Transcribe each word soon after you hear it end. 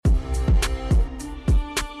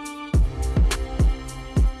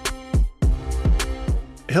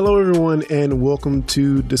Hello, everyone, and welcome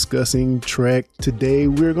to Discussing Trek. Today,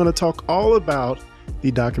 we're going to talk all about the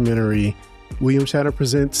documentary William Shatner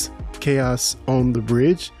Presents Chaos on the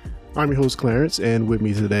Bridge. I'm your host, Clarence, and with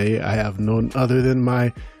me today, I have none other than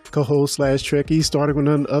my co-host / Trekkie, starting with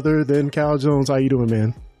none other than Cal Jones. How you doing,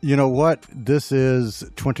 man? You know what? This is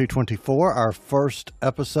 2024, our first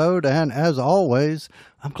episode, and as always,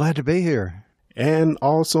 I'm glad to be here. And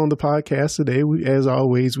also on the podcast today, as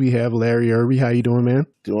always, we have Larry Irby. How you doing, man?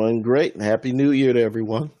 Doing great, and Happy New Year to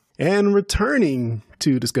everyone. And returning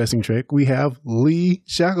to Discussing Trek, we have Lee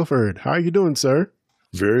Shackelford. How are you doing, sir?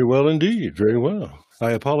 Very well indeed. Very well.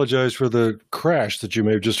 I apologize for the crash that you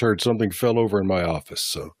may have just heard. Something fell over in my office,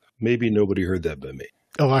 so maybe nobody heard that but me.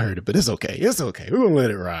 Oh, I heard it, but it's okay. It's okay. We're going to let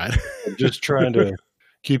it ride. I'm just trying to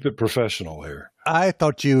keep it professional here. I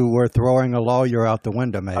thought you were throwing a lawyer out the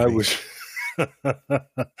window, maybe. I was...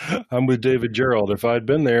 I'm with David Gerald. If I'd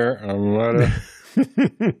been there, I'm not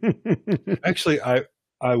Actually, I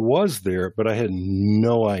was there, but I had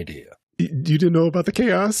no idea. You didn't know about the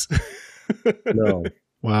chaos? No.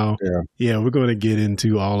 Wow. Yeah, we're going to get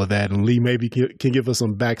into all of that. And Lee maybe can give us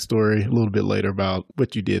some backstory a little bit later about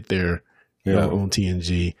what you did there on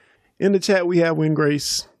TNG. In the chat, we have Win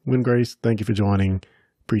Grace. Win Grace, thank you for joining.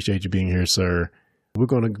 Appreciate you being here, sir. We're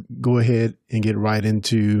going to go ahead and get right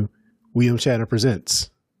into William Shatner Presents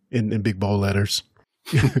in big bold letters.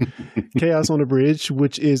 Chaos on the Bridge,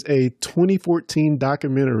 which is a 2014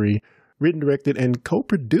 documentary written, directed, and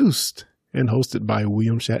co-produced and hosted by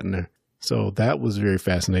William Shatner. So that was very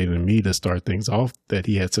fascinating to me to start things off, that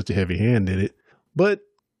he had such a heavy hand in it. But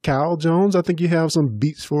Kyle Jones, I think you have some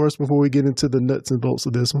beats for us before we get into the nuts and bolts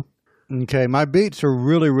of this one. Okay, my beats are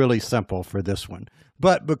really, really simple for this one.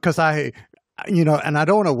 But because and I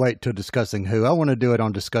don't want to wait till Discussing Who. I want to do it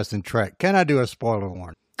on Discussing Trek. Can I do a spoiler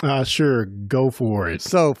warning? Sure. Go for it.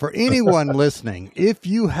 So for anyone listening, if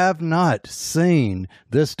you have not seen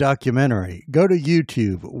this documentary, go to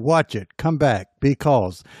YouTube, watch it, come back,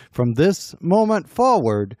 because from this moment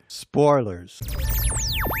forward, spoilers.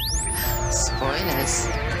 Spoilers.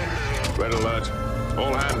 Red alert.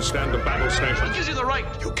 All hands stand to battle station. What gives you the right?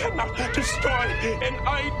 You cannot destroy an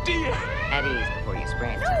idea. At ease before you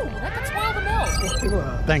sprain. No, that could spoil the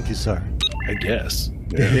milk. Thank you, sir. I guess.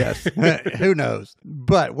 Yes. Who knows?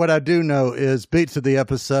 But what I do know is beats of the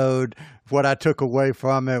episode. What I took away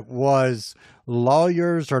from it was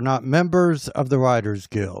lawyers are not members of the Writers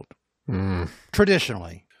Guild.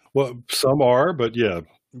 Traditionally. Well, some are, but yeah.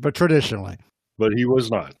 But traditionally. But he was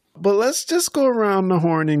not. But let's just go around the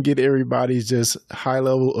horn and get everybody's just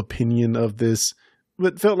high-level opinion of this.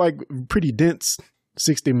 It felt like pretty dense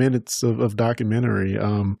 60 minutes of documentary.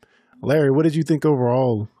 Larry, what did you think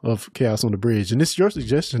overall of Chaos on the Bridge? And this is your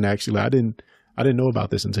suggestion, actually. I didn't know about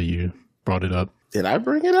this until you brought it up. Did I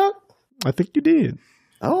bring it up? I think you did.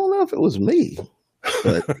 I don't know if it was me,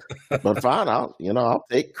 but fine. I'll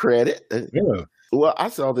take credit. Yeah. Well, I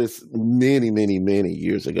saw this many, many, many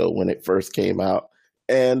years ago when it first came out.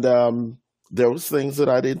 And there was things that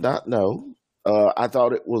I did not know. I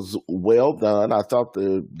thought it was well done. I thought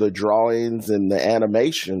the drawings and the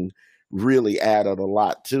animation really added a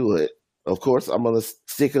lot to it. Of course, I'm going to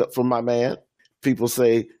stick up for my man. People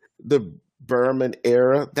say the Berman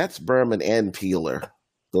era. That's Berman and Peeler,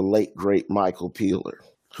 the late, great Michael Peeler,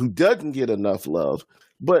 who doesn't get enough love.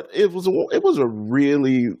 But it was a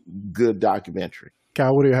really good documentary.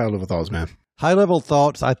 Kyle, what are your high-level thoughts, man? High-level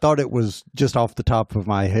thoughts, I thought it was, just off the top of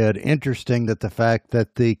my head, interesting that the fact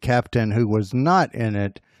that the captain who was not in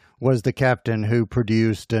it was the captain who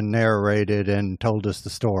produced and narrated and told us the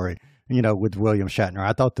story, with William Shatner.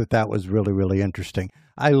 I thought that was really, really interesting.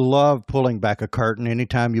 I love pulling back a curtain.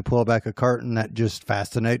 Anytime you pull back a curtain, that just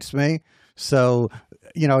fascinates me. So,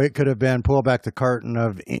 it could have been pull back the curtain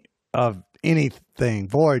of anything,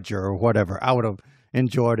 Voyager or whatever. I would have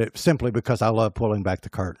enjoyed it simply because I love pulling back the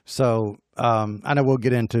curtain. So I know we'll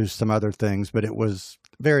get into some other things, but it was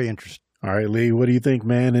very interesting. All right, Lee, what do you think,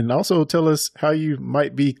 man? And also tell us how you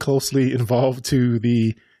might be closely involved to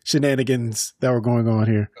the shenanigans that were going on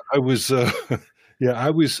here. I was, I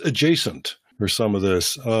was adjacent for some of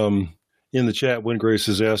this. In the chat, Win Grace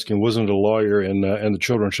is asking, wasn't it a lawyer and The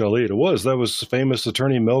Children Shall Eat? It was. That was famous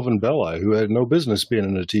attorney Melvin Belli, who had no business being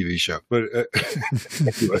in a TV show. But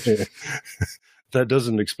anyway, that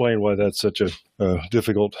doesn't explain why that's such a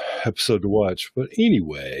difficult episode to watch. But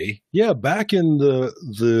anyway, yeah, back in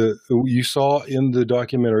you saw in the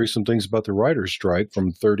documentary some things about the writer's strike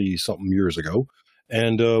from 30-something years ago.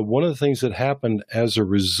 And one of the things that happened as a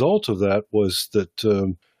result of that was that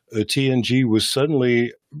TNG was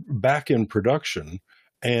suddenly back in production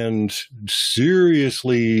and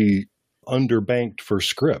seriously underbanked for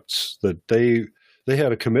scripts, that they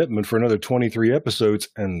had a commitment for another 23 episodes,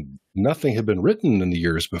 and nothing had been written in the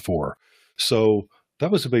years before. So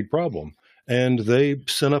that was a big problem. And they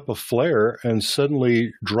sent up a flare and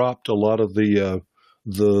suddenly dropped a lot of the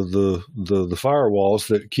firewalls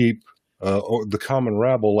that keep the common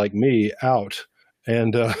rabble like me out.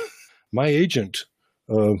 And my agent,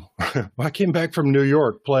 I came back from New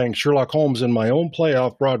York playing Sherlock Holmes in my own play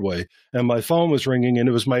off Broadway, and my phone was ringing, and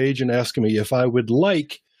it was my agent asking me if I would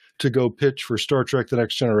like to go pitch for Star Trek The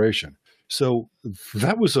Next Generation. So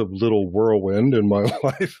that was a little whirlwind in my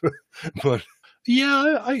life. But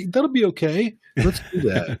yeah, that'll be okay. Let's do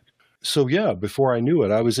that. So yeah, before I knew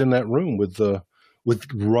it, I was in that room with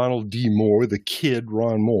Ronald D. Moore, the kid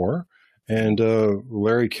Ron Moore, and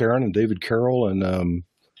Larry Karen and David Carroll and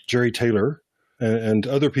Jerry Taylor and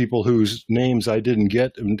other people whose names I didn't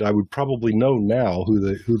get, and I would probably know now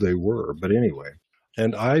who they were. But anyway,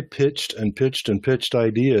 and I pitched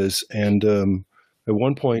ideas, and at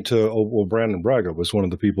one point, Brandon Braga was one of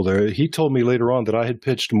the people there. He told me later on that I had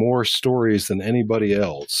pitched more stories than anybody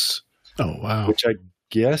else. Oh, wow. Which I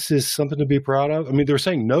guess is something to be proud of. I mean, they were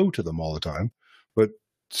saying no to them all the time, but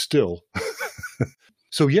still.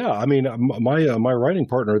 So yeah, I mean, my writing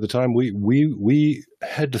partner at the time, we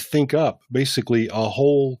had to think up basically a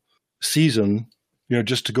whole season,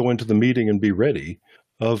 just to go into the meeting and be ready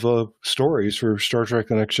of stories for Star Trek: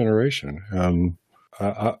 The Next Generation.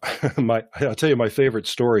 I'll tell you my favorite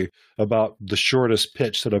story about the shortest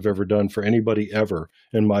pitch that I've ever done for anybody ever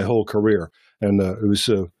in my whole career, and it was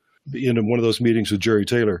in one of those meetings with Jerry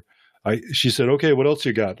Taylor. She said, "Okay, what else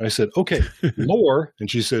you got?" I said, "Okay, lore,"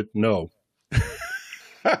 and she said, "No."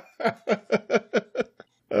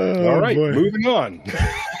 All right, boy. Moving on.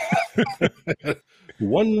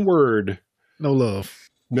 One word. No love.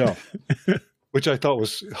 No. Which I thought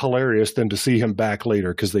was hilarious then to see him back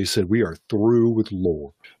later, because they said, we are through with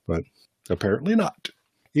lore. But apparently not.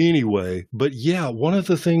 Anyway, but yeah, one of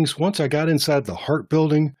the things, once I got inside the Hart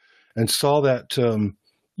building and saw that,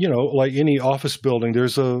 like any office building,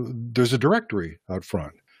 there's a directory out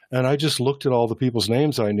front. And I just looked at all the people's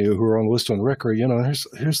names I knew who were on the list on record.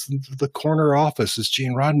 Here's the corner office is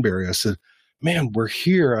Gene Roddenberry. I said, man, we're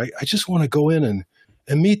here. I just want to go in and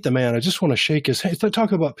meet the man. I just want to shake his hand.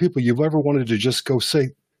 Talk about people you've ever wanted to just go say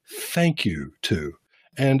thank you to.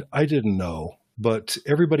 And I didn't know, but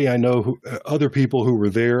everybody I know, other people who were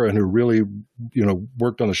there and who really,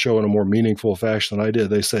 worked on the show in a more meaningful fashion than I did,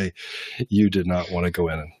 they say, you did not want to go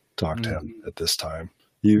in and talk to him at this time.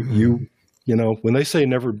 When they say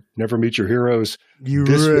never meet your heroes, you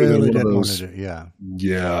really didn't want to do, yeah.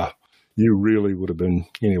 Yeah, you really would have been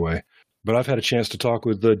anyway. But I've had a chance to talk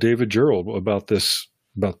with David Gerald about this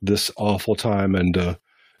awful time, and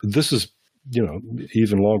this is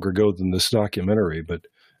even longer ago than this documentary. But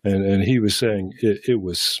and he was saying it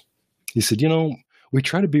was. He said, we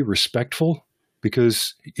try to be respectful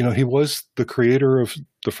because he was the creator of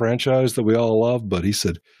the franchise that we all love, but he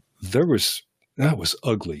said that was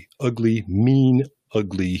ugly, mean,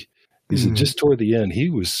 ugly. He said just toward the end, he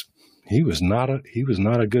was not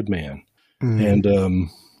a good man, and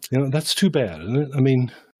that's too bad, isn't it? I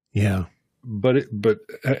mean, yeah.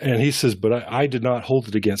 And he says, but I did not hold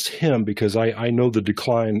it against him because I know the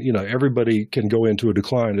decline. Everybody can go into a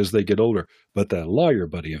decline as they get older, but that lawyer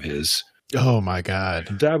buddy of his, oh my God,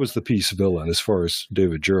 that was the peace villain as far as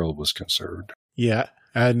David Gerald was concerned. Yeah,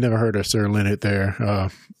 I had never heard of Sir Leonard there.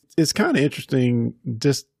 It's kind of interesting,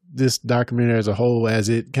 just this documentary as a whole, as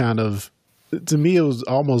it kind of, to me, it was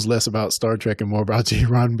almost less about Star Trek and more about Gene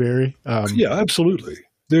Roddenberry. Yeah, absolutely.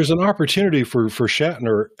 There's an opportunity for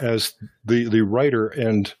Shatner as the writer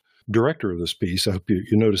and director of this piece. I hope you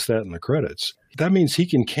notice that in the credits. That means he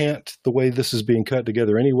can cant the way this is being cut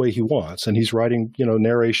together any way he wants, and he's writing,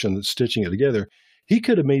 narration that's stitching it together. He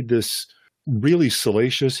could have made this really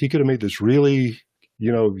salacious. He could have made this really,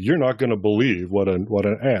 you're not going to believe what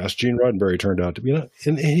an ass Gene Roddenberry turned out to be.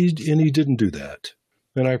 And he didn't do that.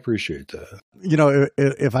 And I appreciate that.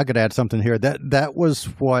 If I could add something here, that was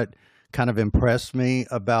what kind of impressed me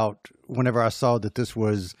about whenever I saw that this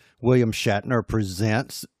was William Shatner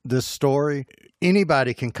presents this story.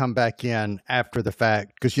 Anybody can come back in after the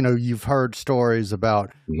fact because, you've heard stories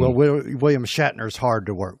about, William Shatner's hard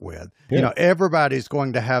to work with. Yeah. Everybody's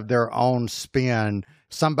going to have their own spin.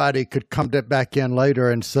 Somebody could come back in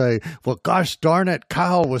later and say, well, gosh darn it,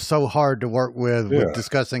 Kyle was so hard to work with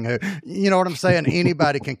discussing who. You know what I'm saying?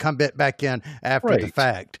 Anybody can come back in after the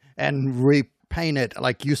fact and repaint it,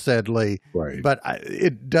 like you said, Lee. Right. But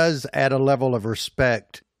it does add a level of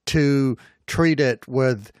respect to treat it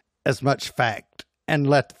with as much fact and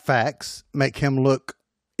let facts make him look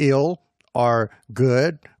ill or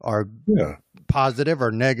good or positive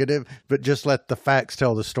or negative, but just let the facts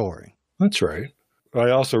tell the story. That's right. I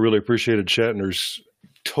also really appreciated Shatner's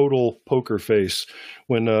total poker face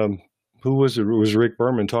when, who was it? It was Rick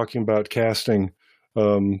Berman talking about casting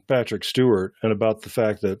Patrick Stewart and about the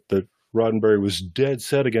fact that Roddenberry was dead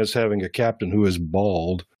set against having a captain who is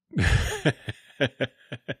bald.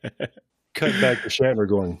 Cut back to Shatner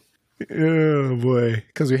going, oh boy,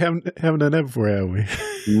 because we haven't done that before, have we?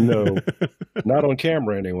 No, not on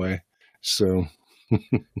camera anyway. So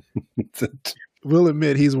we'll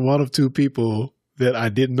admit he's one of two people that I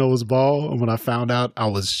didn't know was bald, and when I found out, I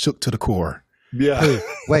was shook to the core. Yeah.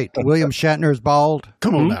 Wait, William Shatner's bald?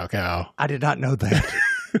 Come on now, Kyle. I did not know that.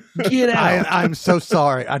 Get out. I'm so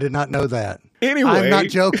sorry. I did not know that. Anyway. I'm not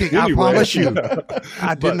joking. I promise you.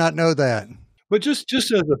 I did not know that. But just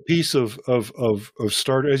as a piece of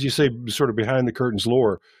start, as you say, sort of behind the curtains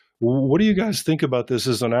lore, what do you guys think about this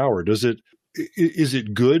as an hour? Is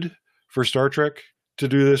it good for Star Trek to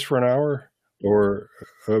do this for an hour? Or,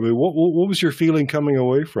 I mean, what was your feeling coming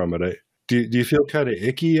away from it? Do you feel kind of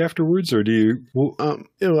icky afterwards, or do you?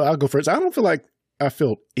 I'll go first. I don't feel like I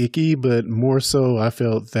felt icky, but more so I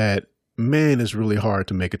felt that, man, it's really hard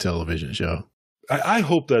to make a television show. I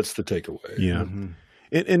hope that's the takeaway. Yeah.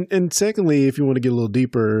 Mm-hmm. And secondly, if you want to get a little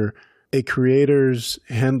deeper, a creator's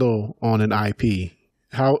handle on an IP,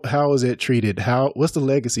 how is it treated? What's the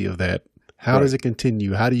legacy of that? How does it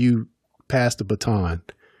continue? How do you pass the baton?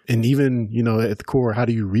 And even, at the core, how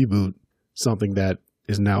do you reboot something that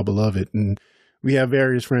is now beloved? And we have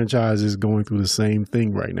various franchises going through the same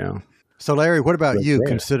thing right now. So, Larry, what about you?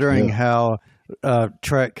 Considering how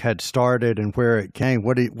Trek had started and where it came,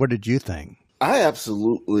 what did you think? I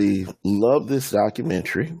absolutely love this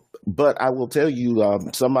documentary, but I will tell you,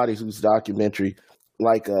 somebody whose documentary,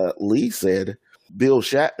 like Lee said, Bill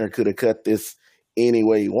Shatner could have cut this any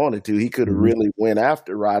way he wanted to. He could have really went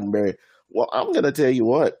after Roddenberry. Well, I'm going to tell you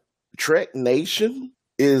what, Trek Nation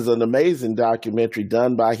is an amazing documentary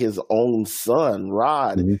done by his own son,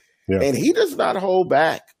 Rod, and he does not hold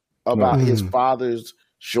back about his father's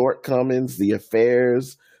shortcomings, the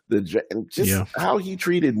affairs, how he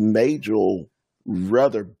treated Majel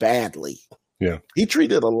rather badly. Yeah, he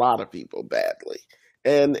treated a lot of people badly,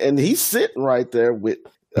 and he's sitting right there with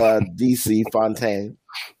DC Fontaine,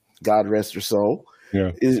 God rest her soul,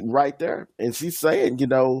 is right there, and she's saying,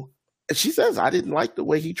 she says, I didn't like the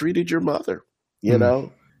way he treated your mother,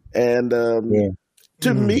 and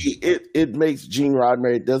to me, it makes Gene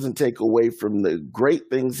Roddenberry, it doesn't take away from the great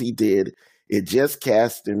things he did. It just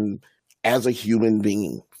cast him as a human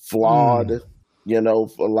being, flawed. A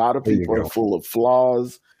lot of people are full of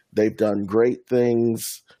flaws. They've done great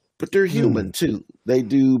things, but they're human too. They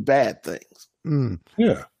do bad things.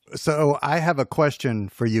 Yeah. So I have a question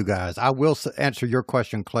for you guys. I will answer your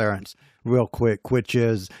question, Clarence, real quick, which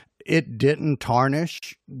is, it didn't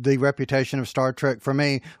tarnish the reputation of Star Trek for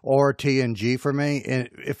me or TNG for me. And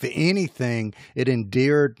if anything, it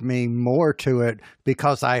endeared me more to it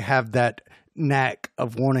because I have that knack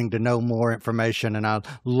of wanting to know more information, and I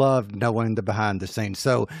love knowing the behind the scenes.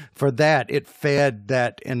 So for that, it fed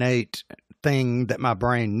that innate thing that my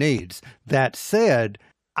brain needs. That said,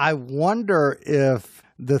 I wonder if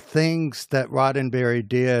the things that Roddenberry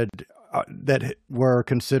did that were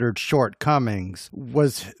considered shortcomings,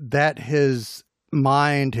 was that his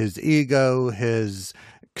mind, his ego, his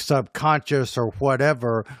subconscious or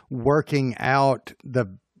whatever, working out the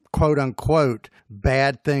quote unquote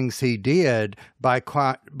bad things he did by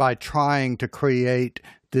trying to create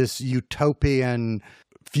this utopian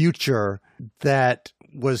future that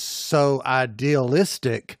was so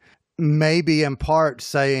idealistic, maybe in part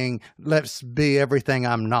saying, let's be everything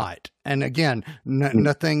I'm not. And again,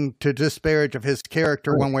 nothing to disparage of his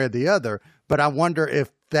character one way or the other, but I wonder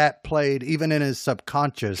if that played, even in his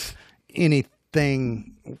subconscious,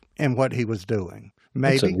 anything in what he was doing.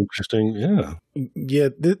 Maybe. That's interesting, Yeah,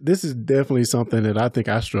 this is definitely something that I think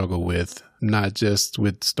I struggle with, not just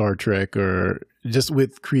with Star Trek or just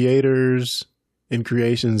with creators and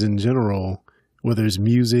creations in general, whether it's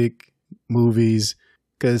music, movies,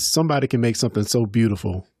 because somebody can make something so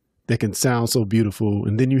beautiful that can sound so beautiful,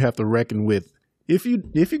 and then you have to reckon with, if you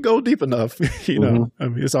go deep enough, I mean,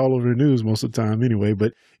 it's all over the news most of the time anyway,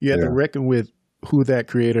 but you have to reckon with who that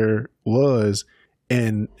creator was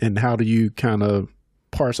and how do you kind of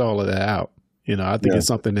parse all of that out. I think it's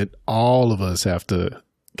something that all of us have to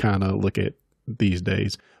kind of look at these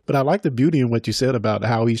days. But I like the beauty in what you said about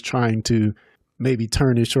how he's trying to maybe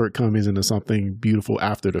turn his shortcomings into something beautiful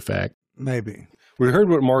after the fact. Maybe. We heard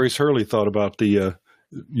what Maurice Hurley thought about the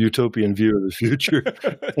utopian view of the future.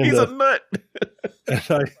 He's a nut.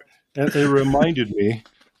 and it reminded me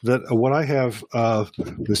that what I have,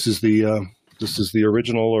 this is the This is the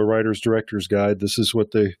original Writer's Director's Guide. This is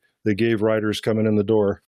what they gave writers coming in the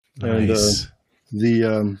door. Nice.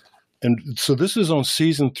 And so this is on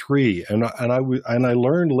season 3, and I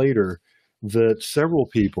learned later that several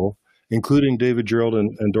people, including David Gerald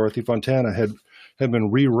and Dorothy Fontana, had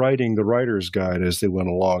been rewriting the Writer's Guide as they went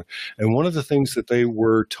along. And one of the things that they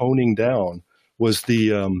were toning down was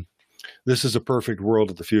this is a perfect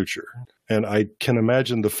world of the future. And I can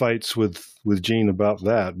imagine the fights with Gene about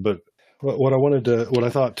that. But what I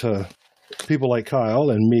thought to people like Kyle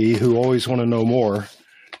and me who always want to know more,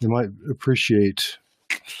 you might appreciate.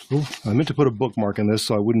 Ooh, I meant to put a bookmark in this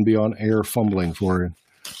so I wouldn't be on air fumbling for it.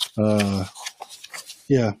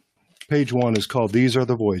 Yeah, page 1 is called "These Are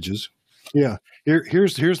the Voyages." Yeah,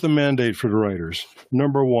 here's the mandate for the writers.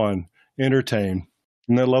 Number 1, entertain.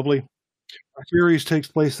 Isn't that lovely? Our series takes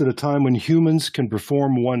place at a time when humans can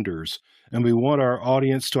perform wonders, and we want our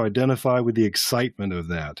audience to identify with the excitement of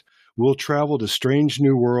that. We'll travel to strange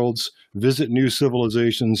new worlds, visit new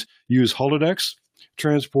civilizations, use holodecks,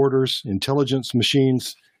 transporters, intelligence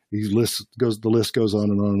machines. The list goes on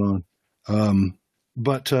and on and on.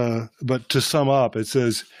 But to sum up, it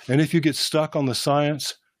says, and if you get stuck on the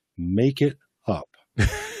science, make it up.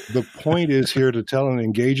 The point is here to tell an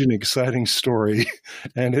engaging, exciting story,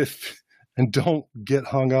 and don't get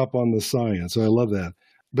hung up on the science. I love that.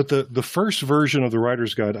 But the first version of the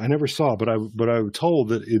Writer's Guide I never saw, but I was told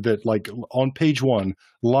that like on page 1,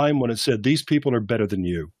 line 1, it said, "These people are better than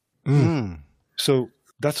you." Mm. So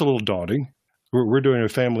that's a little daunting. We're doing a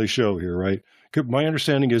family show here, right? My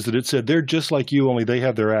understanding is that it said they're just like you, only they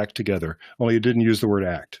have their act together. Only it didn't use the word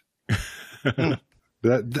act. I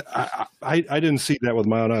didn't see that with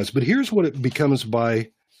my own eyes. But here's what it becomes by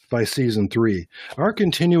season 3. Our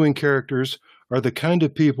continuing characters are the kind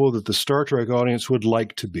of people that the Star Trek audience would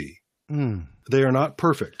like to be. Mm. They are not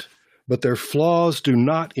perfect, but their flaws do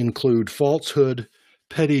not include falsehood,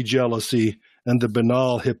 petty jealousy, and the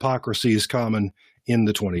banal hypocrisies common in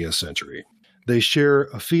the 20th century. They share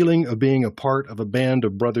a feeling of being a part of a band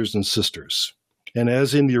of brothers and sisters. And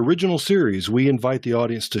as in the original series, we invite the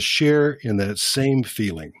audience to share in that same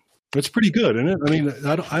feeling. It's pretty good, isn't it? I mean,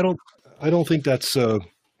 I don't think that's I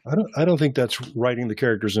don't think that's writing the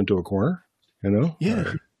characters into a corner, you know?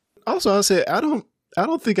 Yeah. Also, I'll say I don't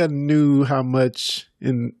think I knew how much,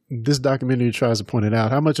 in this documentary tries to point it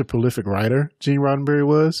out, how much a prolific writer Gene Roddenberry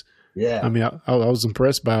was. Yeah. I mean, I was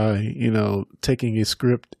impressed by, taking a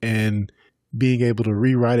script and being able to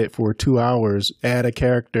rewrite it for 2 hours, add a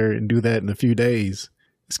character, and do that in a few days.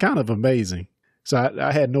 It's kind of amazing. So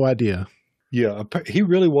I had no idea. Yeah, he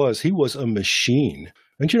really was. He was a machine.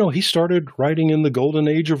 And, he started writing in the golden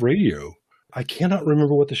age of radio. I cannot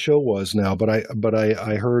remember what the show was now, but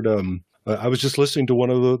I heard, I was just listening to one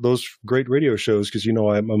of those great radio shows because,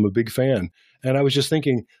 I'm a big fan. And I was just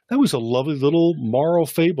thinking, that was a lovely little moral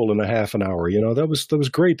fable in a half an hour. That was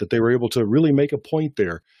great that they were able to really make a point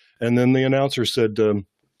there. And then the announcer said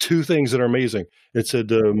 2 things that are amazing. It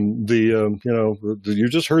said, you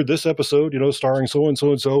just heard this episode, starring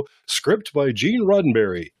so-and-so and so, script by Gene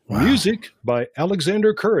Roddenberry, wow. Music by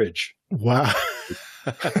Alexander Courage. Wow.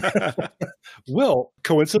 Well,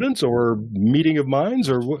 coincidence or meeting of minds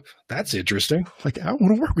or what? That's interesting. Like, I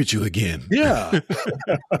want to work with you again. Yeah.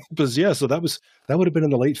 So that would have been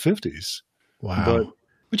in the late 50s. Wow.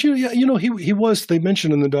 But he was, they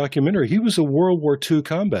mentioned in the documentary, he was a World War II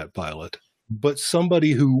combat pilot, but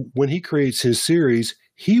somebody who, when he creates his series,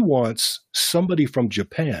 he wants somebody from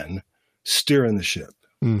Japan steering the ship.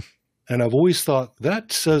 Mm. And I've always thought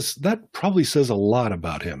that probably says a lot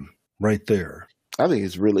about him right there. I think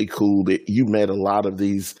it's really cool that you met a lot of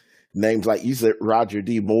these names. Like you said, Roger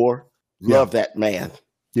D. Moore. Love that man.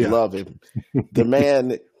 Yeah. Love him. The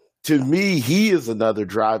man, to me, he is another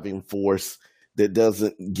driving force that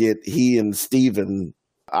doesn't get, he and Stephen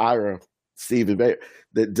Bayer,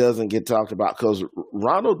 that doesn't get talked about, because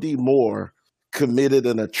Ronald D. Moore committed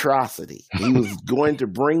an atrocity. He was going to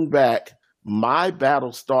bring back My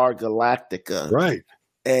Battlestar Galactica. Right.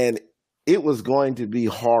 And it was going to be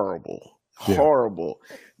horrible. Yeah. Horrible.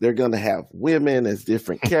 They're going to have women as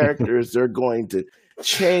different characters. They're going to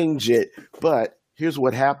change it. But here's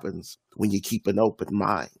what happens when you keep an open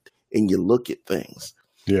mind and you look at things.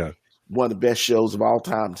 Yeah. One of the best shows of all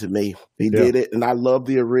time to me. He did it, and I love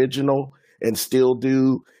the original and still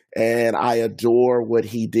do, and I adore what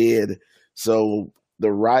he did. So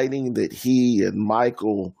the writing that he and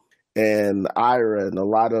Michael and Ira and a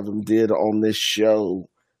lot of them did on this show,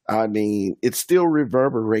 I mean, it still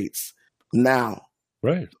reverberates now.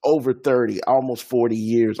 Right. Over 30, almost 40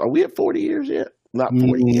 years. Are we at 40 years yet? Not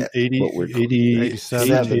 40 yet.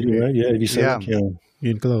 87. 80, right? Yeah, 87. Yeah.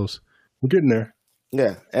 Getting close. We're getting there.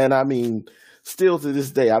 Yeah. And I mean, still to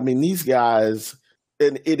this day, I mean, these guys,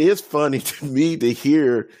 and it is funny to me to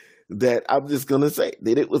hear that, I'm just going to say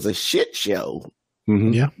that it was a shit show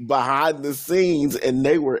behind the scenes, and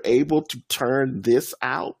they were able to turn this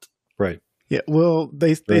out. Right. Yeah. Well,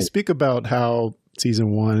 they speak about how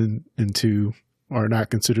season 1 and 2 are not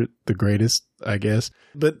considered the greatest, I guess.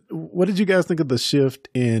 But what did you guys think of the shift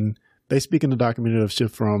in, they speak in the documentary of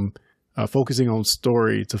shift from focusing on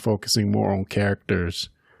story to focusing more on characters.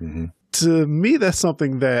 Mm-hmm. To me, that's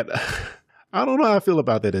something that I don't know how I feel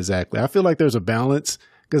about that exactly. I feel like there's a balance,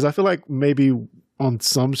 because I feel like maybe on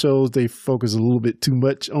some shows they focus a little bit too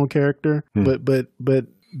much on character. But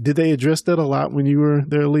did they address that a lot when you were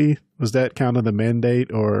there, Lee? Was that kind of the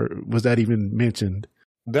mandate, or was that even mentioned?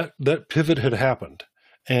 That pivot had happened.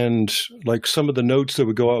 And like some of the notes that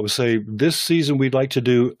would go out would say, this season we'd like to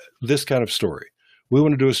do this kind of story. We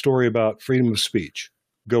want to do a story about freedom of speech.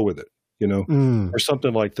 Go with it, or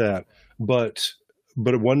something like that. But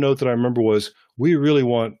one note that I remember was, we really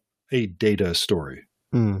want a Data story.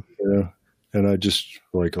 And I just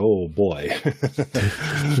like, oh boy.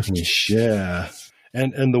 Yeah.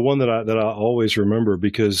 And the one that I always remember,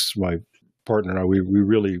 because my partner and I, we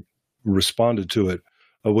really responded to it,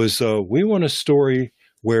 was we want a story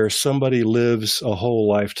where somebody lives a whole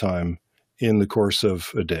lifetime in the course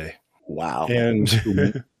of a day. Wow.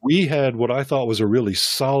 And we had what I thought was a really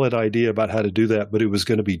solid idea about how to do that, but it was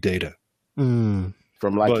going to be Data. From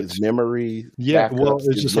his memory. Yeah. Well,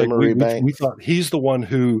 it's just like we thought he's the one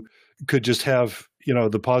who could just have,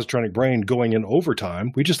 the positronic brain going in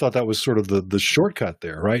overtime. We just thought that was sort of the shortcut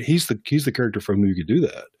there, right? He's the character from whom you could do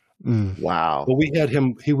that. Wow. But we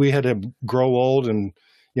had him grow old and,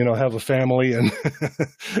 have a family and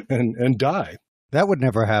and die. That would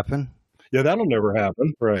never happen. Yeah, that'll never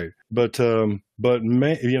happen, right? But so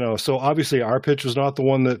obviously our pitch was not the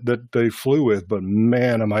one that they flew with, but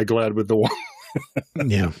man, am I glad with the one.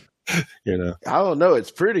 Yeah. I don't know.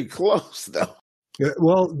 It's pretty close though. Yeah,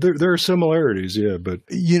 well, there are similarities, yeah, but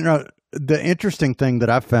the interesting thing that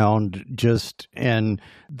I found just in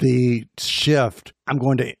the shift, I'm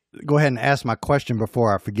going to go ahead and ask my question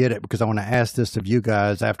before I forget it, because I want to ask this of you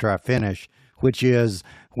guys after I finish, which is,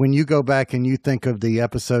 when you go back and you think of the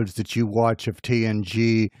episodes that you watch of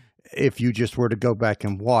TNG, if you just were to go back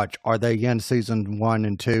and watch, are they in season 1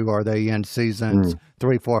 and 2? Are they in seasons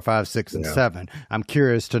 3, 4, 5, 6, and 7? I'm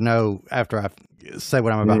curious to know after I say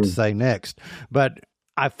what I'm about to say next. But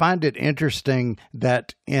I find it interesting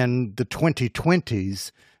that in the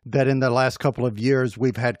 2020s, that in the last couple of years,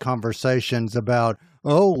 we've had conversations about,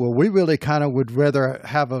 we really kind of would rather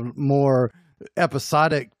have a more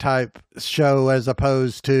episodic type show as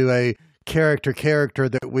opposed to a character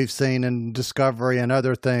that we've seen in Discovery and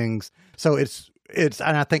other things. So it's,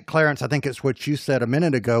 and I think, Clarence, it's what you said a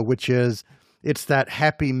minute ago, which is it's that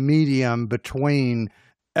happy medium between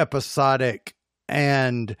episodic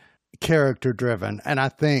and character driven. And I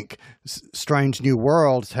think Strange New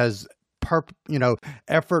Worlds has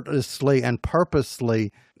effortlessly and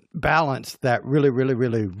purposely balanced that really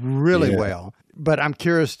well. But I'm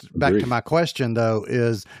curious, back to my question though,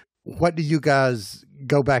 is what do you guys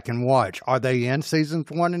go back and watch? Are they in seasons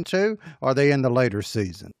 1 and 2? Or are they in the later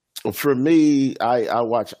season? For me, I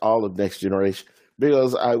watch all of Next Generation,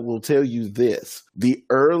 because I will tell you this, the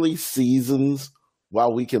early seasons,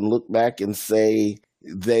 while we can look back and say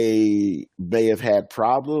they may have had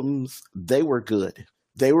problems, they were good.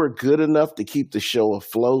 They were good enough to keep the show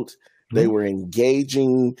afloat. They were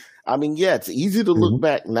engaging. I mean, it's easy to look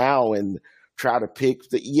back now and try to pick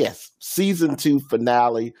season 2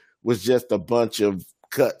 finale was just a bunch of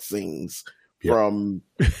cutscenes from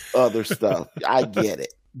other stuff. I get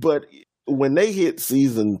it. But when they hit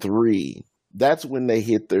season 3, that's when they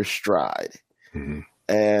hit their stride.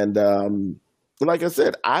 And like I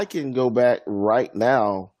said, I can go back right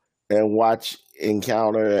now and watch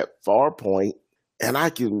Encounter at Farpoint, and I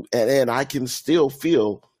can still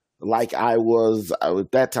feel like I was,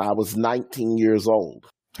 at that time, I was 19 years old.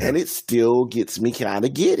 And it still gets me kind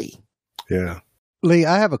of giddy. Yeah. Lee,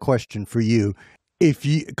 I have a question for you.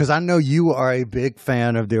 Because I know you are a big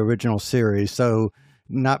fan of the original series, so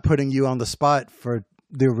not putting you on the spot for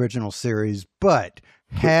the original series, but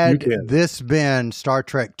had this been Star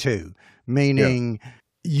Trek II, meaning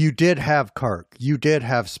you did have Kirk, you did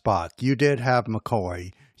have Spock, you did have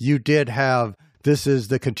McCoy, you did have, this is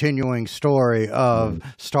the continuing story of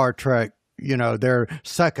Star Trek, their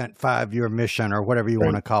second 5-year mission or whatever you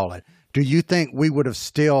want to call it. Do you think we would have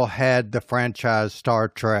still had the franchise Star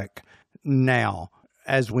Trek now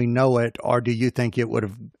as we know it, or do you think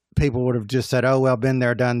people would have just said, oh, well, been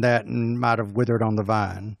there, done that, and might have withered on the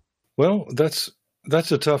vine? Well, that's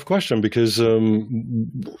a tough question, because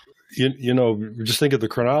you know, just think of the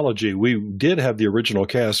chronology. We did have the original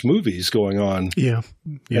cast movies going on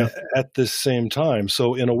at this same time.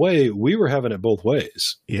 So in a way, we were having it both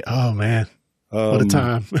ways. Yeah. Oh, man. What a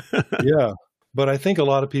time. Yeah. But I think a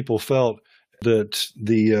lot of people felt that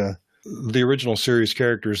the original series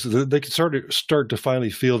characters, they could start to finally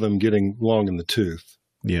feel them getting long in the tooth.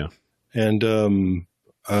 Yeah. And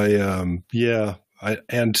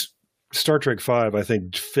and Star Trek V, I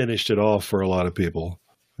think, finished it off for a lot of people.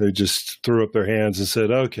 They just threw up their hands and said,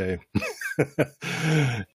 okay.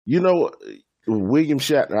 You know, William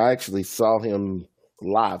Shatner, I actually saw him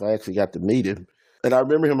live. I actually got to meet him. And I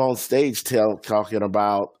remember him on stage talking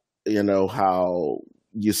about, you know, how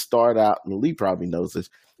you start out, and Lee probably knows this,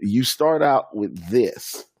 you start out with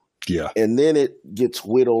this. Yeah. And then it gets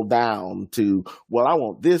whittled down to, well, I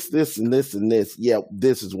want this, this, and this, and this. Yeah,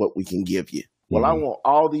 this is what we can give you. Well, I want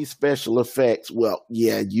all these special effects. Well,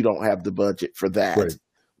 yeah, you don't have the budget for that. Right.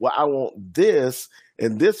 Well, I want this,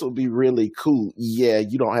 and this will be really cool. Yeah,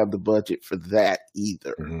 you don't have the budget for that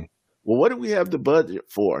either. Mm-hmm. Well, what do we have the budget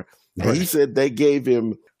for? Right. And he said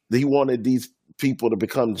he wanted these people to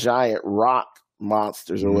become giant rock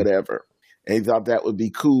monsters or whatever. And he thought that would be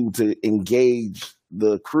cool to engage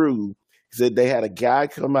the crew. He said they had a guy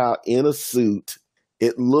come out in a suit.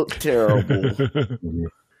 It looked terrible.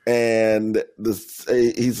 And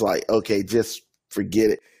he's like, okay, just forget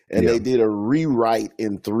it. And they did a rewrite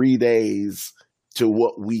in 3 days to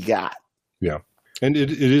what we got. Yeah. And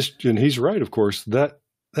it is, and he's right, of course, that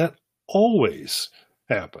always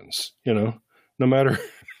happens, you know, no matter,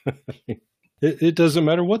 it doesn't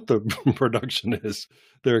matter what the production is.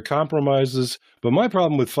 There are compromises. But my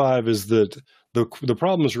problem with 5 is that the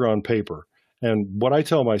problems are on paper. And what I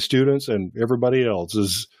tell my students and everybody else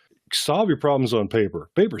is solve your problems on paper.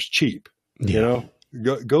 Paper's cheap, you know.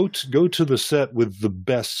 Go to the set with the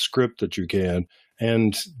best script that you can,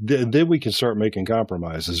 and then we can start making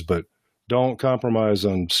compromises. But don't compromise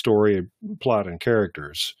on story, plot, and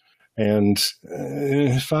characters. And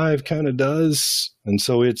 5 kind of does, and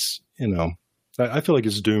so it's, you know, I feel like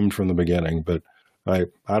it's doomed from the beginning. But I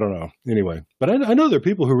don't know. Anyway, but I know there are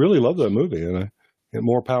people who really love that movie, and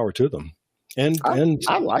more power to them. And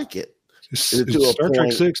I like it. Star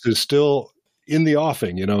Trek 6 is still in the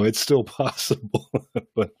offing, you know, it's still possible.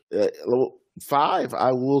 But 5,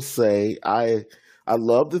 I will say, I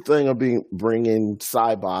love the thing of bringing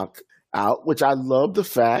Sybok out, which I love the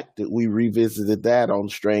fact that we revisited that on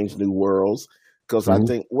Strange New Worlds, because I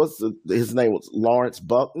think his name was Lawrence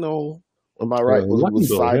Bucknell. Am I right? Was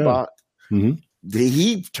Sybok? Yeah. Mm-hmm.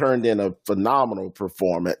 He turned in a phenomenal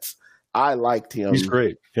performance. I liked him. He's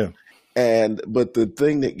great. Yeah. But the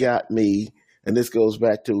thing that got me, and this goes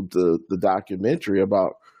back to the documentary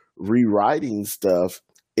about rewriting stuff,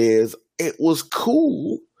 is it was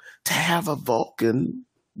cool to have a Vulcan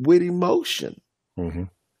with emotion. Mm-hmm.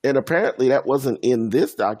 And apparently that wasn't in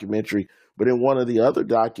this documentary, but in one of the other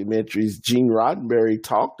documentaries, Gene Roddenberry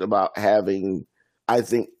talked about having,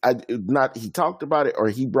 he talked about it or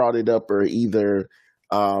he brought it up, or either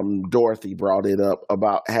Dorothy brought it up,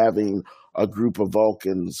 about having a group of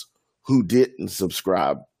Vulcans who didn't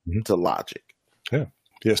subscribe to logic. Yeah.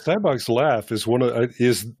 Yeah, Sybok's laugh is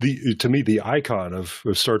to me the icon of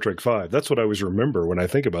Star Trek V. That's what I always remember when I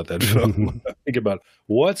think about that film. I think about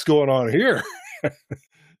what's going on here.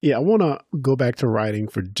 Yeah, I want to go back to writing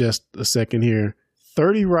for just a second here.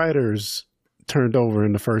 30 writers turned over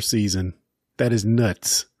in the first season. That is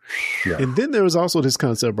nuts. Yeah. And then there was also this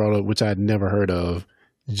concept brought up, which I'd never heard of,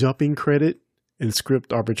 jumping credit and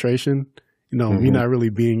script arbitration. You know, me not really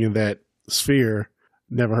being in that sphere,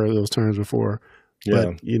 never heard of those terms before. Yeah.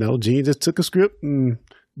 But, you know, Gene just took a script and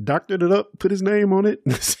doctored it up, put his name on it,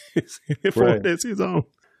 for that's his own.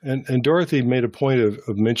 And Dorothy made a point of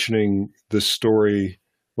mentioning the story,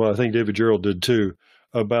 well, I think David Gerrold did too,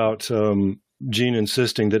 about Gene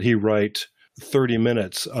insisting that he write 30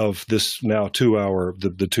 minutes of this now 2-hour,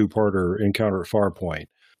 the two-parter Encounter at Farpoint.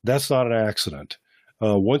 That's not an accident.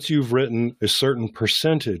 Once you've written a certain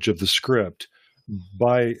percentage of the script,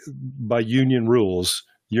 by union rules,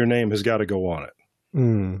 your name has got to go on it.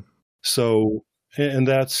 Mm. So, and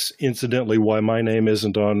that's incidentally why my name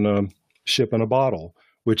isn't on Ship in a Bottle,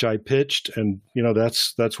 which I pitched, and you know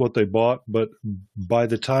that's what they bought. But by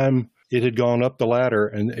the time it had gone up the ladder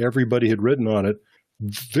and everybody had written on it,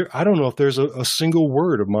 I don't know if there's a single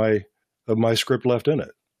word of my script left in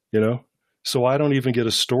it. You know, so I don't even get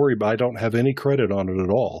a story, but I don't have any credit on it at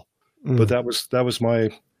all. Mm. But that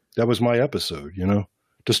was my episode. You know,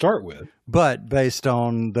 to start with. But based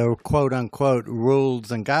on the quote unquote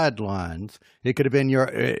rules and guidelines, it could have been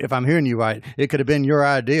if I'm hearing you right, it could have been your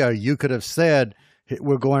idea. You could have said,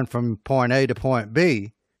 we're going from point A to point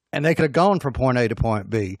B. And they could have gone from point A to point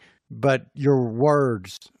B, but your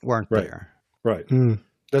words weren't there. Right.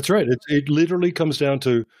 That's right. It literally comes down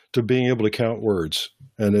to being able to count words.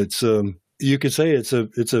 And it's you could say it's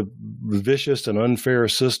a vicious and unfair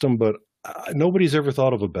system, but nobody's ever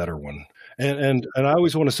thought of a better one. And I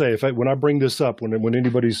always want to say, when I bring this up, when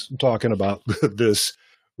anybody's talking about this,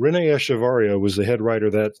 Rene Echevarria was the head writer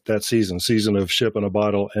that season of Ship in a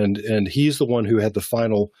Bottle, and he's the one who had the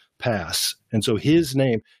final pass. And so his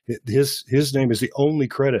name is the only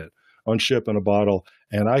credit on Ship in a Bottle.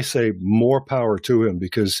 And I say more power to him,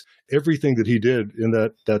 because everything that he did in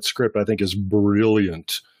that script, I think, is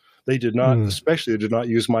brilliant. They did not, especially they did not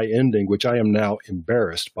use my ending, which I am now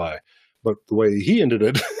embarrassed by. But the way he ended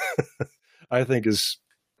it, I think is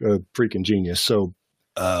freaking genius. So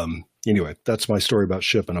anyway, that's my story about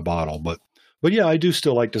Ship in a Bottle. But yeah, I do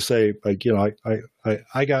still like to say, like, you know,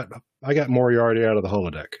 I got Moriarty out of the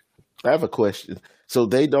holodeck. I have a question. So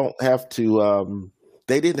they don't have to,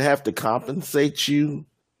 they didn't have to compensate you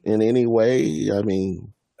in any way? I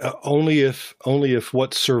mean, only if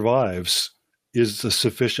what survives is a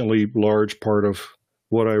sufficiently large part of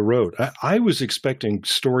what I wrote. I was expecting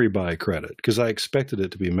story by credit, because I expected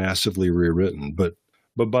it to be massively rewritten, but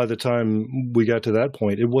by the time we got to that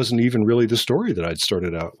point, it wasn't even really the story that I'd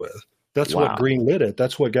started out with. That's what greenlit it.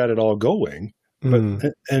 That's what got it all going. But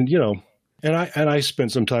and you know, and I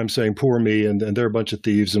spent some time saying poor me, and they're a bunch of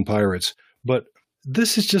thieves and pirates. But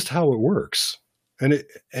this is just how it works.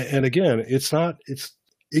 And again,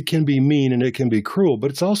 it can be mean and it can be cruel,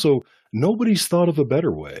 but it's also, nobody's thought of a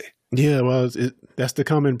better way. Yeah, well, that's the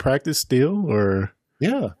common practice still, or?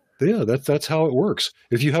 Yeah, that's how it works.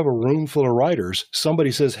 If you have a room full of writers,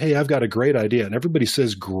 somebody says, hey, I've got a great idea, and everybody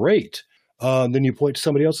says, great. Then you point to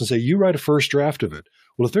somebody else and say, you write a first draft of it.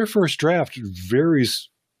 Well, if their first draft veers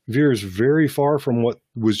very far from what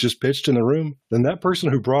was just pitched in the room, then that person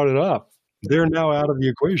who brought it up, they're now out of the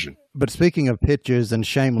equation. But speaking of pitches, and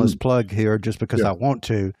shameless plug here, just because I want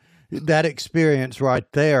to, that experience right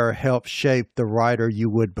there helps shape the writer you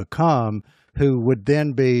would become, who would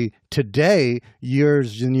then be today,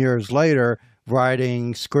 years and years later,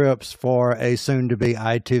 writing scripts for a soon-to-be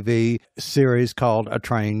ITV series called A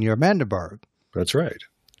Train Near Mandiburg. That's right.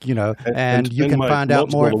 You know, and you can find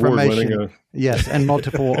out more information. Yes, and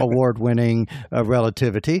multiple award-winning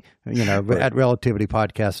Relativity, you know, at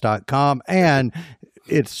relativitypodcast.com. And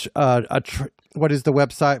it's what is the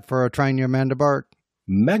website for A Train Near Mandiburg?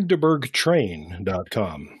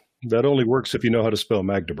 Magdeburgtrain.com. That only works if you know how to spell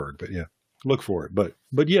Magdeburg, but yeah, look for it. But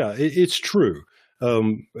yeah, it's true.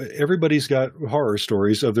 Everybody's got horror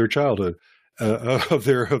stories of their childhood, of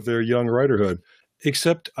their young writerhood,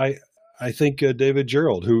 except I think David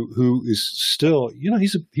Gerrold, who is still, you know,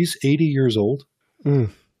 he's 80 years old. I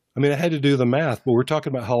mean, I had to do the math, but we're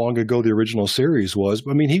talking about how long ago the original series was.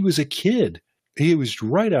 I mean, he was a kid. He was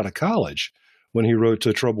right out of college when he wrote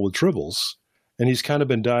Trouble with Tribbles, and he's kind of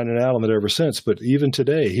been dining out on it ever since. But even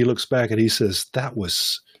today, he looks back and he says, that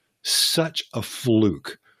was such a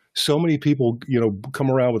fluke. So many people, you know,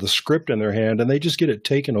 come around with a script in their hand and they just get it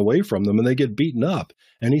taken away from them and they get beaten up.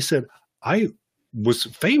 And he said, I was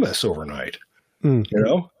famous overnight, you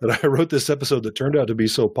know, that I wrote this episode that turned out to be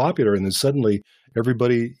so popular. And then suddenly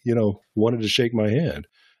everybody, you know, wanted to shake my hand.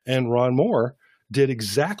 And Ron Moore did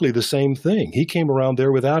exactly the same thing. He came around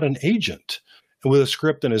there without an agent, with a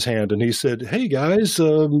script in his hand. And he said, hey guys,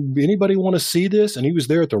 anybody want to see this? And he was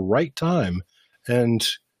there at the right time. And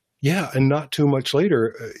yeah, and not too much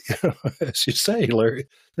later, as you say, Larry,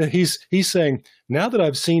 he's saying, now that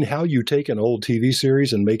I've seen how you take an old TV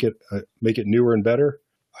series and make it newer and better,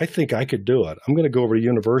 I think I could do it. I'm going to go over to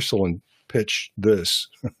Universal and pitch this.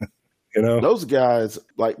 You know, those guys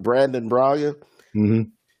like Brandon Braglia,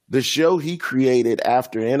 the show he created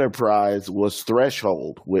after Enterprise was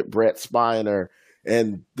Threshold with Brett Spiner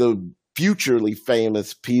and the futurely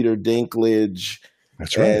famous Peter Dinklage.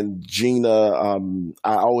 That's right. And Gina,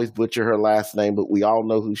 I always butcher her last name, but we all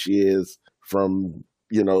know who she is from,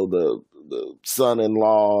 you know, the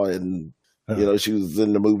son-in-law, and, you know, she was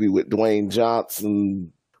in the movie with Dwayne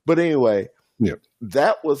Johnson. But anyway,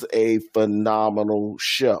 that was a phenomenal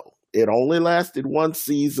show. It only lasted one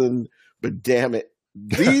season, but damn it,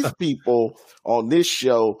 these people on this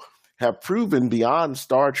show have proven beyond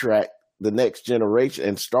Star Trek, The Next Generation,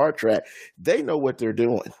 and Star Trek, they know what they're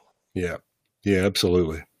doing. Yeah. Yeah,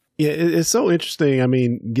 absolutely. Yeah, it's so interesting. I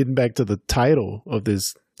mean, getting back to the title of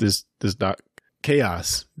this doc,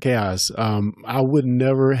 Chaos. I would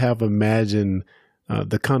never have imagined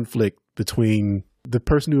the conflict between the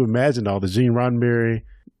person who imagined all this, Gene Roddenberry,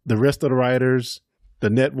 the rest of the writers,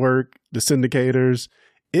 the network, the syndicators.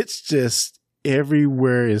 It's just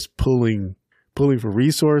everywhere is pulling pulling for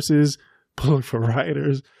resources, pulling for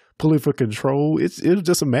writers, pulling for control. It was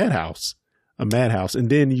just a madhouse. And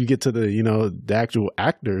then you get to the actual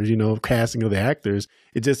actors, casting of the actors.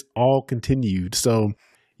 It just all continued. So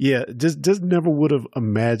yeah, just never would have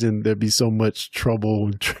imagined there'd be so much trouble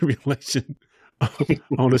and tribulation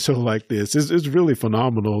on a show like this. It's really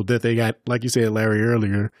phenomenal that they got, like you said, Larry,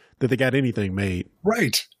 earlier, that they got anything made.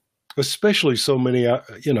 Right. Especially so many,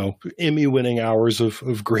 Emmy-winning hours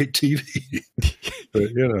of great TV. But,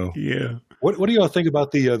 Yeah. What do y'all think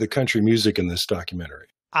about the country music in this documentary?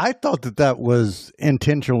 I thought that was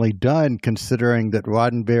intentionally done, considering that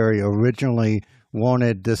Roddenberry originally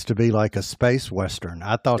wanted this to be like a space western.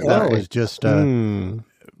 I thought that was just a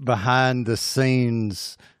behind the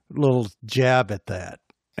scenes little jab at that.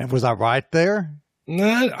 And was I right there?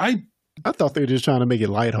 Nah, I thought they were just trying to make it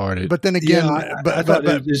lighthearted. But then again, I thought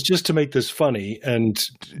it was just to make this funny, didn't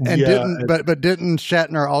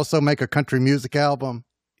Shatner also make a country music album?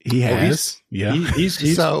 He has,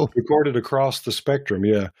 he's so recorded across the spectrum,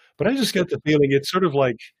 yeah. But I just get the feeling it's sort of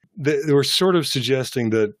like they were sort of suggesting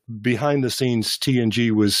that behind the scenes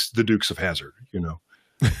TNG was the Dukes of Hazzard, and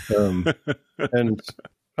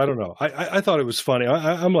I don't know. I thought it was funny.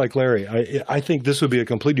 I'm like Larry. I think this would be a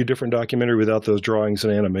completely different documentary without those drawings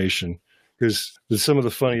and animation, because some of the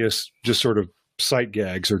funniest just sort of sight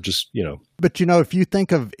gags are just, But if you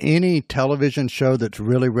think of any television show that's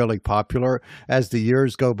really, really popular as the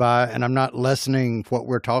years go by, and I'm not lessening what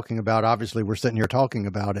we're talking about, obviously we're sitting here talking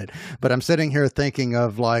about it, but I'm sitting here thinking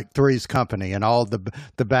of like Three's Company and all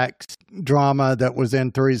the back drama that was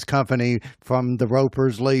in Three's Company, from the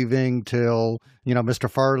Ropers leaving till, Mr.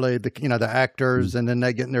 Furley, the actors, and then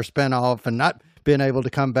they getting their spinoff and not being able to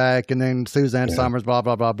come back, and then Suzanne Summers, blah,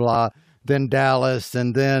 blah, blah, blah, then Dallas,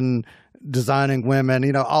 and then Designing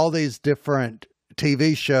Women, all these different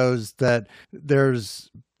TV shows that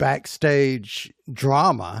there's backstage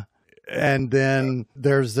drama, and then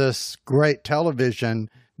there's this great television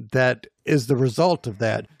that is the result of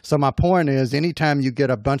that. So my point is, anytime you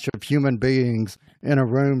get a bunch of human beings in a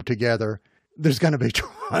room together, there's going to be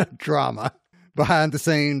drama behind the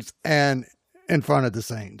scenes and in front of the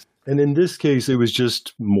scenes. And in this case, it was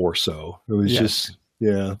just more so. It was just,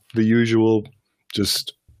 the usual,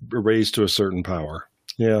 just raised to a certain power.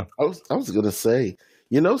 Yeah. I was going to say,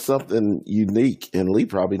 something unique, and Lee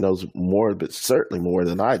probably knows more, but certainly more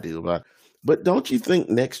than I do about. But don't you think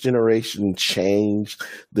Next Generation changed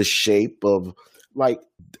the shape of, like,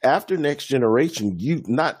 after Next Generation, you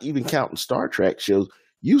not even counting Star Trek shows,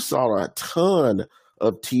 you saw a ton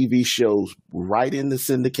of TV shows right into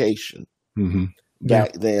syndication. Mm-hmm.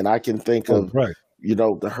 Back then, I can think of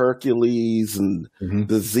the Hercules and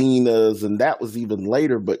the Xenas, and that was even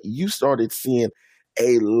later. But you started seeing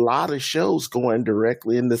a lot of shows going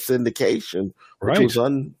directly into syndication, which was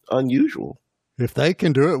unusual. If they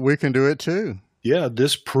can do it, we can do it too. Yeah,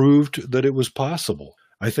 this proved that it was possible.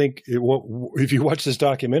 I think if you watch this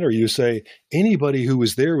documentary, you say anybody who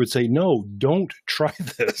was there would say, no, don't try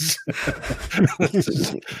this.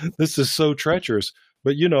 This is so treacherous.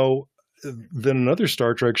 But, then another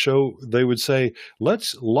Star Trek show, they would say,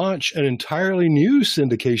 let's launch an entirely new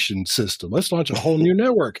syndication system. Let's launch a whole new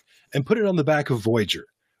network and put it on the back of Voyager.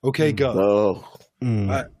 Okay, go.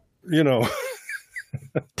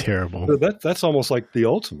 Terrible. That's almost like the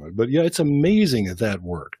ultimate. But yeah, it's amazing that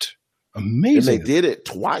worked. Amazing. And they did it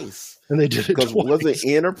twice. Because wasn't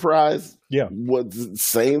Enterprise? Yeah. Was the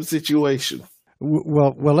same situation.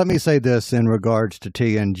 Well, let me say this in regards to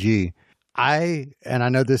TNG. I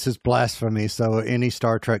know this is blasphemy, so any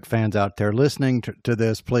Star Trek fans out there listening to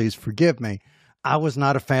this, please forgive me. I was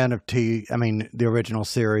not a fan of the original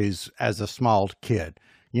series as a small kid.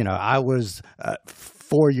 I was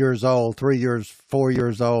 4 years old, 4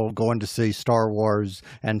 years old, going to see Star Wars,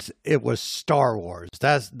 and it was Star Wars.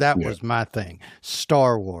 That was my thing,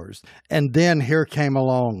 Star Wars. And then here came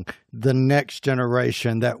along the Next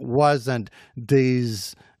Generation that wasn't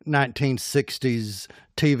these 1960s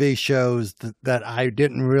TV shows that I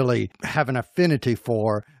didn't really have an affinity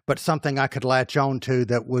for, but something I could latch on to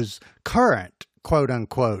that was current, quote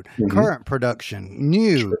unquote, current production,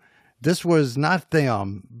 new. Sure. This was not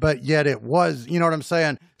them, but yet it was, you know what I'm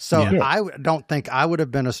saying? So I don't think I would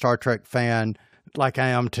have been a Star Trek fan like I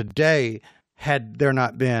am today had there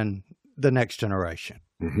not been the Next Generation.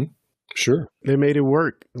 Mm-hmm. Sure. They made it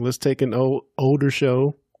work. Let's take an older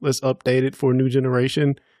show. Let's update it for a new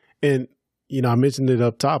generation. And, I mentioned it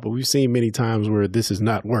up top, but we've seen many times where this has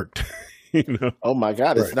not worked. Oh my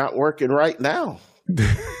God, it's not working right now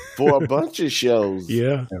for a bunch of shows.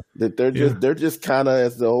 Yeah. That they're just kind of,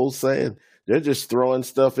 as the old saying, they're just throwing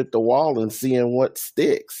stuff at the wall and seeing what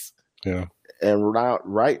sticks. Yeah. And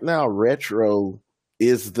right now, retro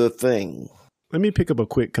is the thing. Let me pick up a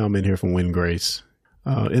quick comment here from Win Grace.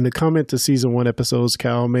 In the comment to season 1 episodes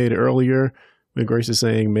Kyle made earlier, Win Grace is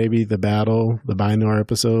saying maybe the battle, the Bynor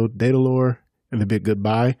episode, Datalore, and the Big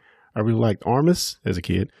Goodbye. I really liked Armus as a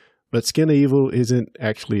kid, but Skin of Evil isn't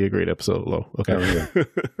actually a great episode, though. Okay. Oh, yeah.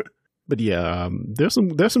 But yeah, there's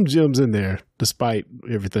some gems in there, despite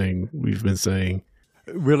everything we've been saying.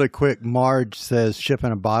 Really quick, Marge says Ship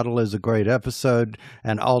in a Bottle is a great episode,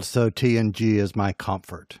 and also TNG is my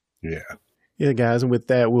comfort. Yeah. Yeah, guys, and with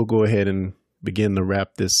that, we'll go ahead and begin to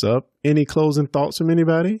wrap this up. Any closing thoughts from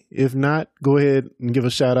anybody? If not, go ahead and give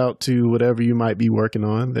a shout out to whatever you might be working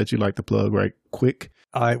on that you'd like to plug right quick.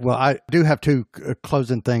 All right. Well, I do have 2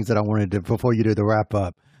 closing things that I wanted to, before you do the wrap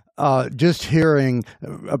up. Just hearing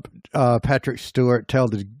Patrick Stewart tell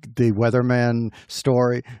the Weatherman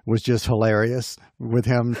story was just hilarious, with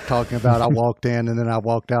him talking about I walked in and then I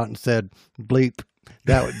walked out and said bleep.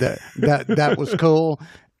 That was cool.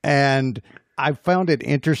 And I found it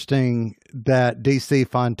interesting that DC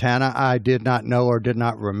Fontana, I did not know or did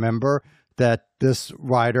not remember that this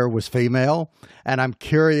writer was female. And I'm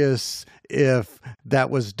curious if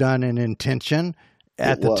that was done in intention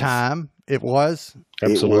at the time. It was?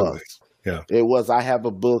 Absolutely. It was. Yeah. It was. I have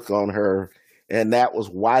a book on her, and that was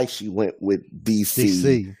why she went with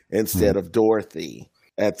DC. Instead of Dorothy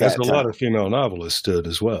at that time. As a lot of female novelists did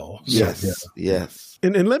as well. So, yes. Yeah. Yes.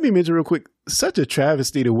 And let me mention real quick, such a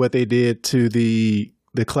travesty to what they did to the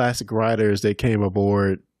classic writers that came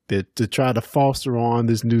aboard that to try to foster on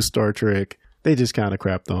this new Star Trek. They just kind of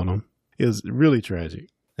crapped on them. It was really tragic.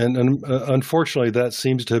 And unfortunately, that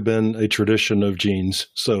seems to have been a tradition of Gene's.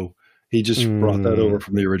 So he just brought that over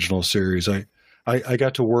from the original series. I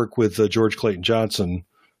got to work with George Clayton Johnson,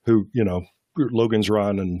 who, Logan's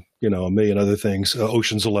Run and, a million other things,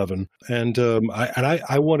 Ocean's 11. And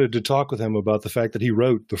I wanted to talk with him about the fact that he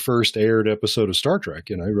wrote the first aired episode of Star Trek.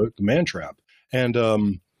 He wrote The Man Trap. And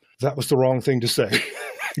that was the wrong thing to say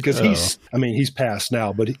because he's passed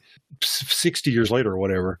now, but 60 years later or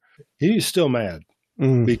whatever, he's still mad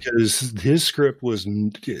because his script was,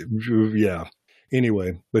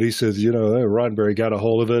 Anyway, but he says, Roddenberry got a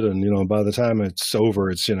hold of it, and by the time it's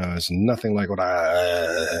over, it's nothing like what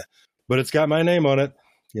but it's got my name on it.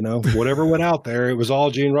 Whatever went out there, it was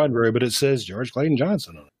all Gene Roddenberry, but it says George Clayton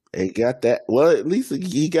Johnson on it. He got that. Well, at least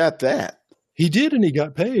he got that. He did, and he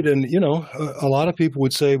got paid. And a lot of people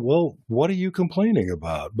would say, "Well, what are you complaining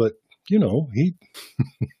about?" But he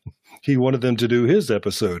he wanted them to do his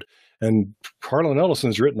episode, and Harlan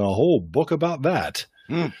Ellison's written a whole book about that.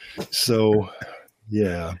 So.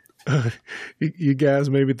 Yeah. You guys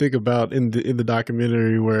maybe think about in the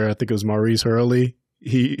documentary where I think it was Maurice Hurley.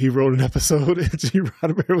 He wrote an episode and Gene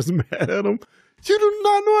Roddenberry was mad at him. You do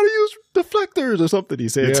not know how to use deflectors or something, he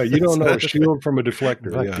said. Yeah, you don't know a shield from a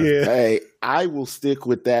deflector. Yeah. Hey, I will stick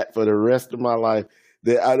with that for the rest of my life.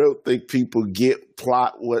 That I don't think people get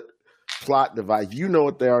plot device. You know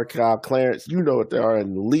what they are, Kyle. Clarence, you know what they are,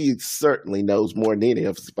 and Lee certainly knows more than any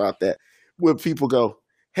of us about that. When people go,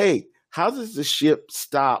 hey, how does the ship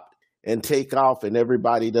stop and take off and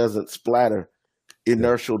everybody doesn't splatter?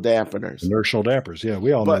 Inertial dampeners. Inertial dampers, yeah,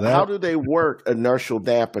 we all know that. But how do they work, inertial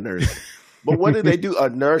dampeners? But what do they do?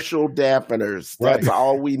 Inertial dampeners. That's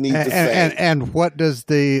all we need to say. And what does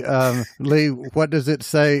the, Lee, what does it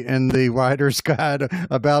say in the writer's guide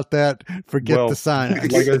about that? Forget the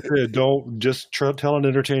science. Like I said, don't just tell an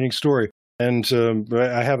entertaining story. And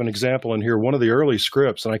I have an example in here. One of the early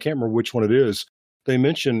scripts, and I can't remember which one it is, they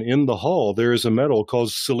mention in the hull there is a metal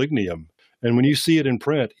called selenium. And when you see it in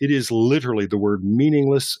print, it is literally the word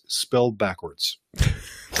meaningless spelled backwards.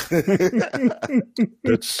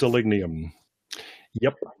 It's selenium.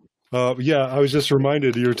 Yep. I was just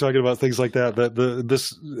reminded, you were talking about things like that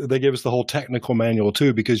they gave us the whole technical manual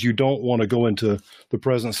too, because you don't want to go into the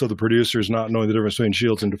presence of the producers not knowing the difference between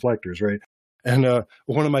shields and deflectors, right? And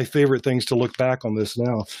one of my favorite things to look back on this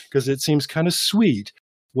now, because it seems kind of sweet,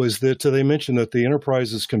 was that they mentioned that the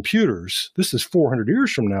Enterprise's computers, this is 400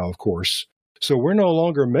 years from now, of course, so we're no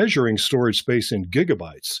longer measuring storage space in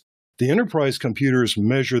gigabytes. The Enterprise computers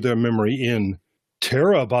measure their memory in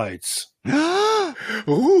terabytes.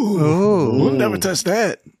 We'll never touch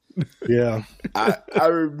that. Yeah. I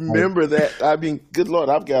remember that. I mean, good Lord,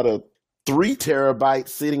 I've got a 3 terabytes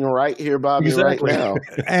sitting right here by me right now.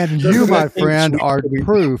 And you, my friend, are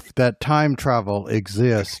proof that time travel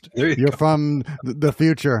exists. You're from the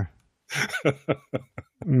future.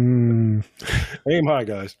 Aim high,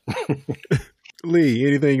 guys. Lee,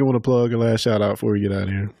 anything you want to plug or last shout out before we get out of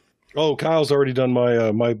here? Oh, Kyle's already done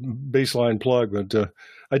my baseline plug, but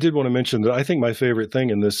I did want to mention that I think my favorite thing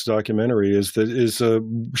in this documentary is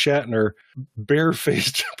Shatner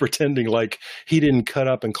barefaced pretending like he didn't cut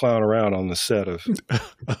up and clown around on the set of.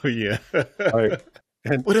 Oh yeah. Right.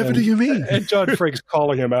 Whatever do you mean? And John Frakes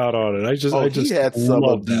calling him out on it. I just he had some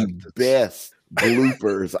of the that. best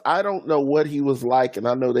bloopers. I don't know what he was like, and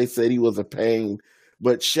I know they said he was a pain,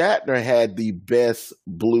 but Shatner had the best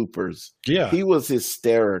bloopers. Yeah, he was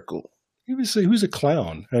hysterical. He was a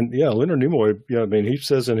clown, and yeah, Leonard Nimoy. Yeah, I mean, he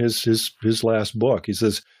says in his last book, he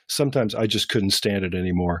says sometimes I just couldn't stand it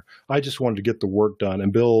anymore. I just wanted to get the work done,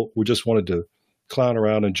 and Bill just wanted to clown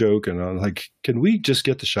around and joke, and I'm like, can we just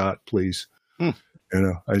get the shot, please?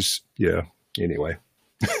 Anyway.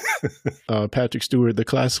 Patrick Stewart, the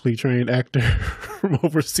classically trained actor from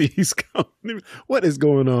overseas. What is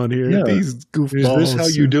going on here? Yeah. These goofballs. Is this how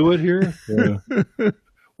you do it here? Yeah.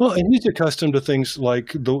 Well, and he's accustomed to things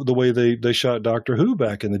like the way they shot Doctor Who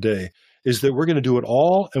back in the day, is that we're going to do it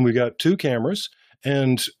all, and we got 2 cameras,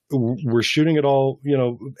 and we're shooting it all,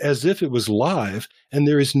 as if it was live, and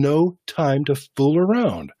there is no time to fool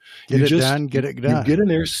around. Get it done. You get in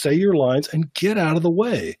there, say your lines, and get out of the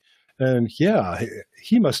way. And yeah,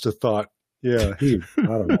 he must have thought, I don't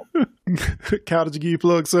know. How did you get your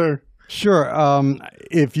plug, sir? Sure.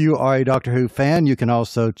 If you are a Doctor Who fan, you can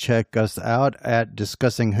also check us out at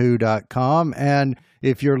discussingwho.com. And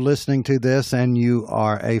if you're listening to this and you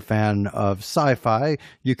are a fan of sci-fi,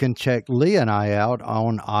 you can check Lee and I out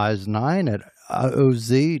on Oz9 at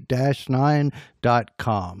oz-9.com.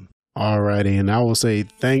 All righty, and I will say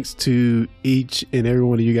thanks to each and every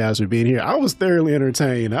one of you guys for being here. I was thoroughly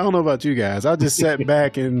entertained. I don't know about you guys. I just sat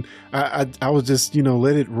back and I was just,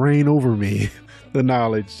 let it rain over me. The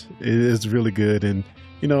knowledge is really good, and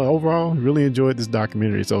overall, really enjoyed this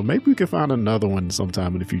documentary. So maybe we can find another one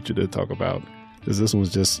sometime in the future to talk about, because this one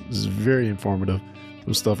was just very informative.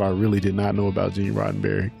 Some stuff I really did not know about Gene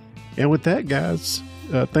Roddenberry. And with that, guys,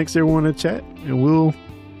 thanks everyone in the chat, and we'll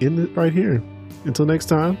end it right here. Until next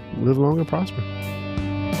time, live long and prosper.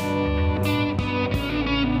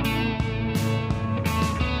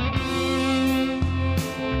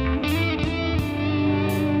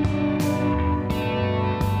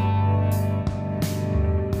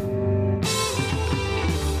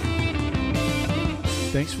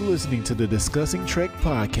 Thanks for listening to the Discussing Trek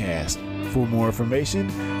podcast. For more information,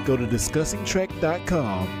 go to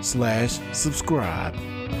discussingtrek.com/subscribe.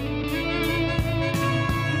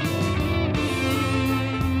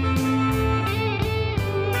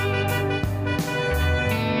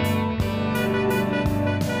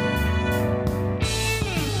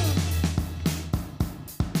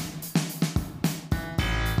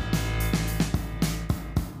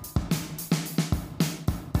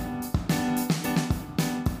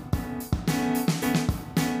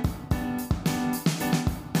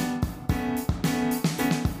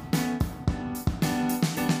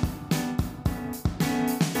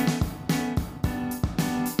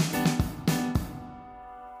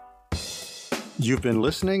 You've been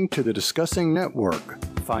listening to the Discussing Network.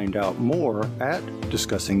 Find out more at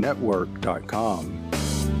discussingnetwork.com.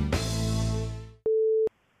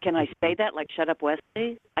 Can I say that, like, shut up,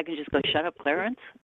 Wesley? I can just go, shut up, Clarence?